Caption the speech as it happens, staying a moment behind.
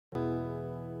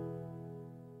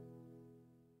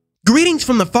Greetings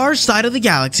from the far side of the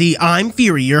galaxy, I'm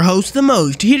Fury, your host the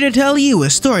most, here to tell you a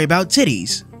story about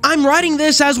titties. I'm writing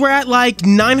this as we're at like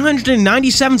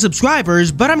 997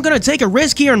 subscribers, but I'm gonna take a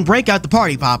risk here and break out the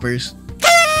party poppers.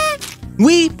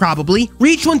 We probably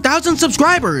reach 1,000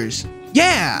 subscribers!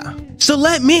 Yeah! So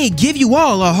let me give you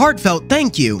all a heartfelt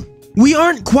thank you. We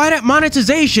aren't quite at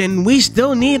monetization, we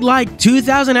still need like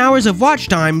 2,000 hours of watch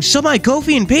time, so my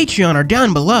Ko-fi and Patreon are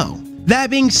down below. That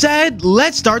being said,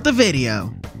 let's start the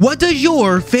video. What does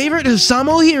your favorite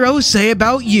HOUSAMO hero say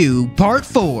about you? Part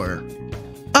 4.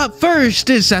 Up first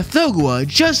is Sathogua.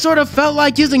 Just sort of felt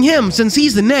like using him since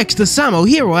he's the next HOUSAMO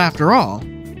hero after all.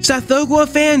 Sathogua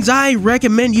fans, I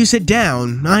recommend you sit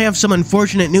down. I have some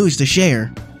unfortunate news to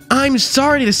share. I'm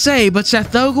sorry to say, but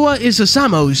Sathogua is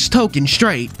HOUSAMO's token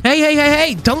straight.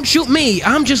 Hey, don't shoot me,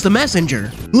 I'm just the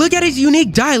messenger. Look at his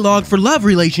unique dialogue for love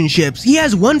relationships. He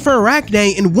has one for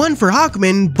Arachne and one for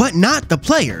Hawkman, but not the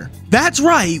player. That's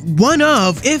right, one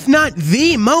of, if not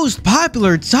the most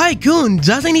popular tycoon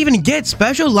doesn't even get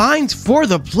special lines for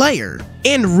the player.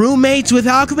 And roommates with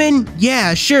Hawkman?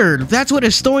 Yeah, sure, that's what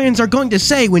historians are going to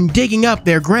say when digging up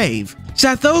their grave.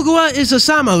 Sathogua is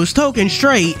HOUSAMO's token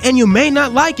straight, and you may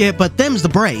not like it, but them's the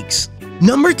breaks.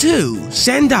 Number 2,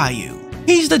 Sandayu.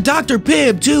 He's the Dr.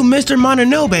 Pibb to Mr.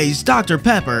 Mononobe's Dr.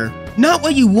 Pepper. Not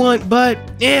what you want, but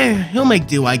he'll make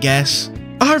do, I guess.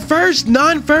 Our first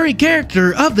non-furry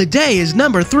character of the day is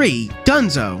number 3,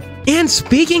 Gunzo. And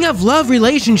speaking of love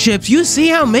relationships, you see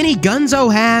how many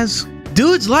Gunzo has?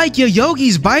 Dude's like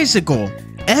Yoyogi's bicycle.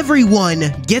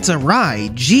 Everyone gets a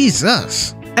ride,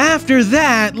 Jesus. After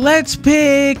that, let's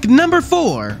pick number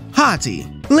 4, Hati.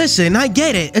 Listen, I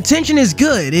get it, attention is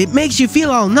good, it makes you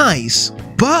feel all nice.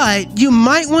 But you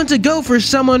might want to go for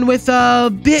someone with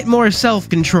a bit more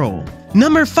self-control.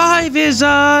 Number 5 is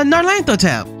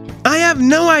Narlanthotep. I have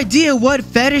no idea what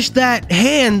fetish that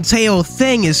hand tail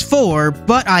thing is for,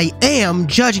 but I am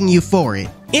judging you for it.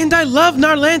 And I love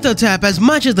Narlanthotep as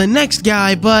much as the next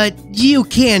guy, but you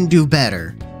can do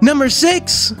better. Number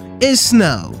 6 is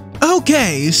Snow.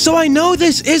 Okay, so I know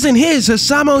this isn't his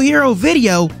HOUSAMO hero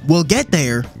video, we'll get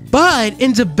there. But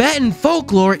in Tibetan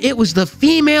folklore, it was the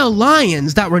female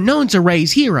lions that were known to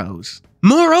raise heroes.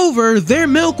 Moreover, their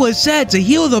milk was said to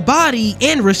heal the body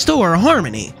and restore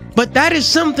harmony. But that is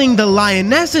something the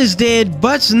lionesses did,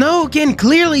 but Snow can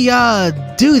clearly,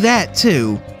 do that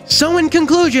too. So in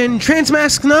conclusion,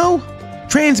 Transmask Snow?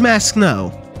 Transmask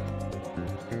Snow.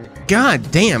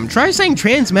 God damn, try saying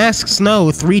Transmask Snow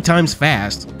 3 times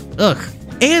fast. Ugh.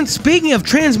 And speaking of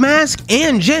transmask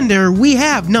and gender, we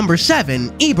have number 7,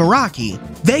 Ibaraki.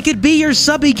 They could be your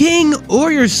subby king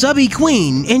or your subby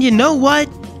queen, and you know what?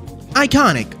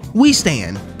 Iconic. We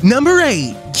stand. Number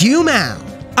 8, Q-Mao.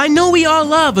 I know we all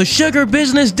love a sugar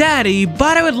business daddy,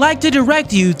 but I would like to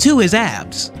direct you to his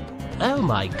abs. Oh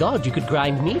my god, you could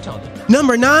grind meat on it.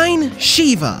 Number 9,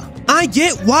 Shiva. I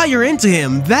get why you're into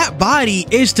him, that body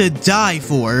is to die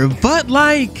for, but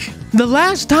like, the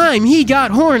last time he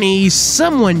got horny,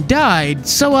 someone died,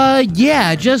 so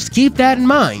yeah, just keep that in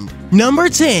mind. Number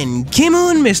 10,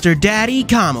 Kimun Mr. Daddy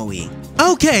Kamui.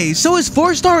 Okay, so his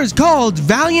 4-star is called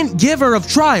Valiant Giver of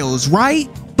Trials, right?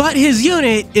 But his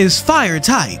unit is Fire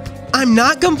type. I'm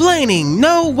not complaining.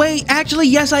 No, wait, actually,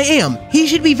 yes I am. He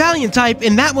should be Valiant type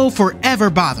and that will forever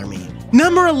bother me.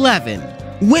 Number 11,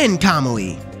 Win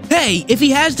Kamui. Hey, if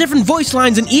he has different voice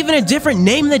lines and even a different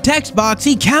name in the text box,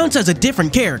 he counts as a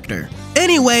different character.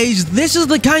 Anyways, this is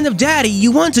the kind of daddy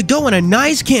you want to go on a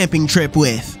nice camping trip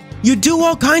with. You do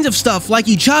all kinds of stuff like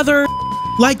each other,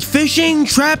 like fishing,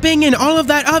 trapping, and all of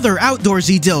that other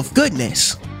outdoorsy dilf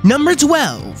goodness. Number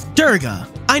 12, Durga.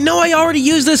 I know I already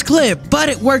used this clip, but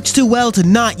it works too well to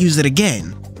not use it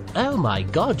again. Oh my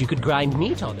god, you could grind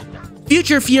meat on it now.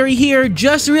 Future Fury here,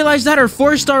 just realized that her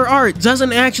 4-star art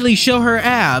doesn't actually show her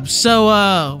abs,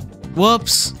 so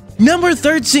whoops. Number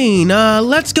 13,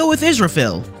 let's go with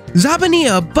Israfil.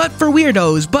 Zabania, but for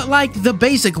weirdos, but like the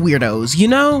basic weirdos, you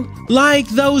know? Like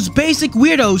those basic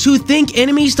weirdos who think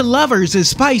enemies to lovers is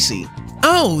spicy.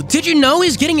 Oh, did you know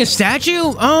he's getting a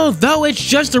statue? Although it's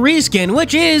just a reskin,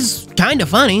 which is kinda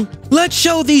funny. Let's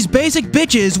show these basic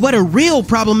bitches what a real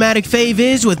problematic fave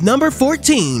is with number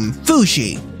 14,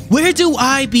 Fushi. Where do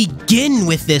I begin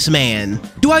with this man?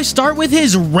 Do I start with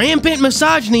his rampant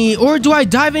misogyny, or do I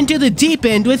dive into the deep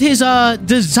end with his,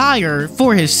 desire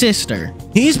for his sister?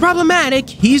 He's problematic,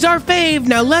 he's our fave,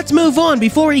 now let's move on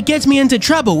before he gets me into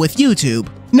trouble with YouTube.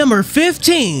 Number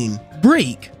 15,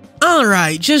 Breek.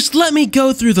 Alright, just let me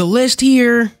go through the list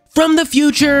here. From the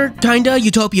future, kinda,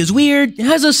 Utopia's weird,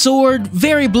 has a sword,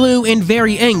 very blue, and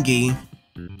very engy.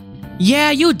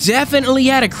 Yeah, you definitely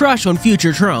had a crush on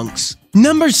Future Trunks.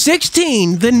 Number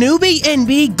 16, the newbie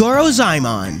NB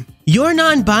Gorozaimon. You're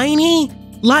non-binary?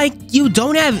 Like, you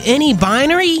don't have any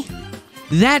binary?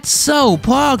 That's so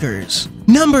poggers.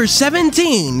 Number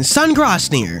 17, Sun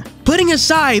Grosnir. Putting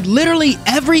aside literally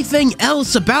everything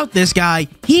else about this guy,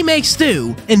 he makes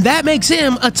stew, and that makes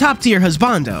him a top-tier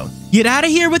husbando. Get out of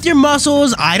here with your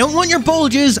muscles, I don't want your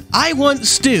bulges, I want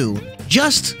stew.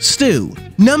 Just stew.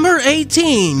 Number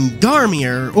 18,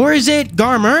 Garmier, or is it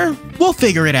Garmer? We'll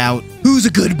figure it out. Who's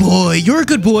a good boy? You're a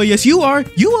good boy, yes you are,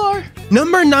 you are.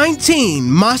 Number 19,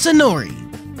 Masanori.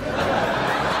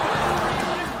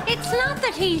 It's not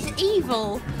that he's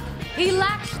evil. He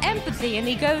lacks empathy and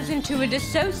he goes into a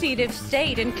dissociative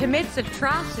state and commits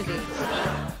atrocities.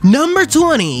 Number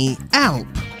 20, Alp.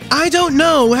 I don't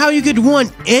know how you could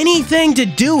want anything to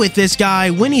do with this guy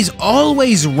when he's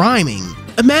always rhyming.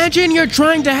 Imagine you're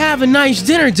trying to have a nice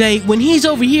dinner date when he's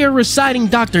over here reciting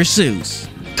Dr. Seuss.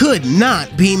 Could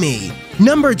not be me.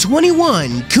 Number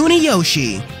 21,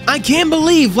 Kuniyoshi. I can't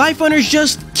believe Life Hunters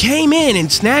just came in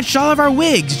and snatched all of our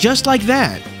wigs just like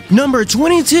that. Number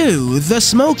 22, the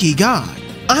Smoky God.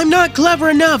 I'm not clever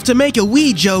enough to make a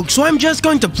weed joke, so I'm just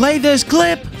going to play this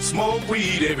clip, smoke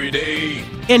weed every day,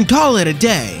 and call it a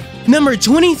day. Number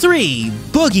 23,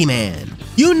 Boogeyman.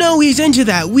 You know he's into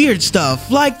that weird stuff,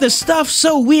 like the stuff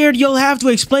so weird you'll have to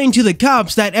explain to the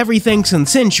cops that everything's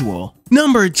consensual.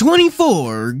 Number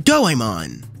 24,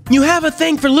 Goemon. You have a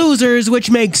thing for losers,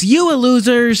 which makes you a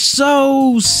loser,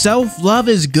 so self-love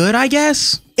is good, I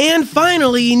guess? And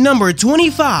finally, number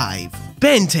 25,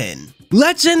 Benton.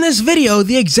 Let's end this video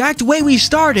the exact way we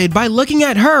started by looking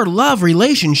at her love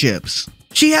relationships.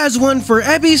 She has one for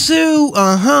Ebisu,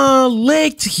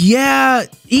 Licked, yeah,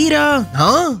 Ida,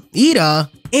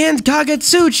 and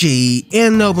Kagetsuchi,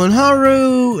 and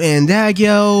Nobuharu, and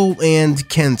Agyo, and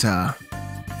Kenta.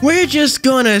 We're just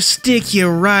gonna stick you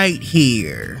right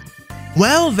here.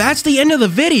 Well, that's the end of the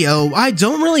video. I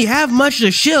don't really have much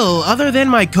to shill other than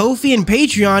my Ko-fi and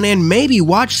Patreon and maybe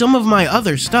watch some of my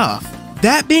other stuff.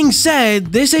 That being said,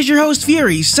 this is your host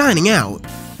Fury signing out.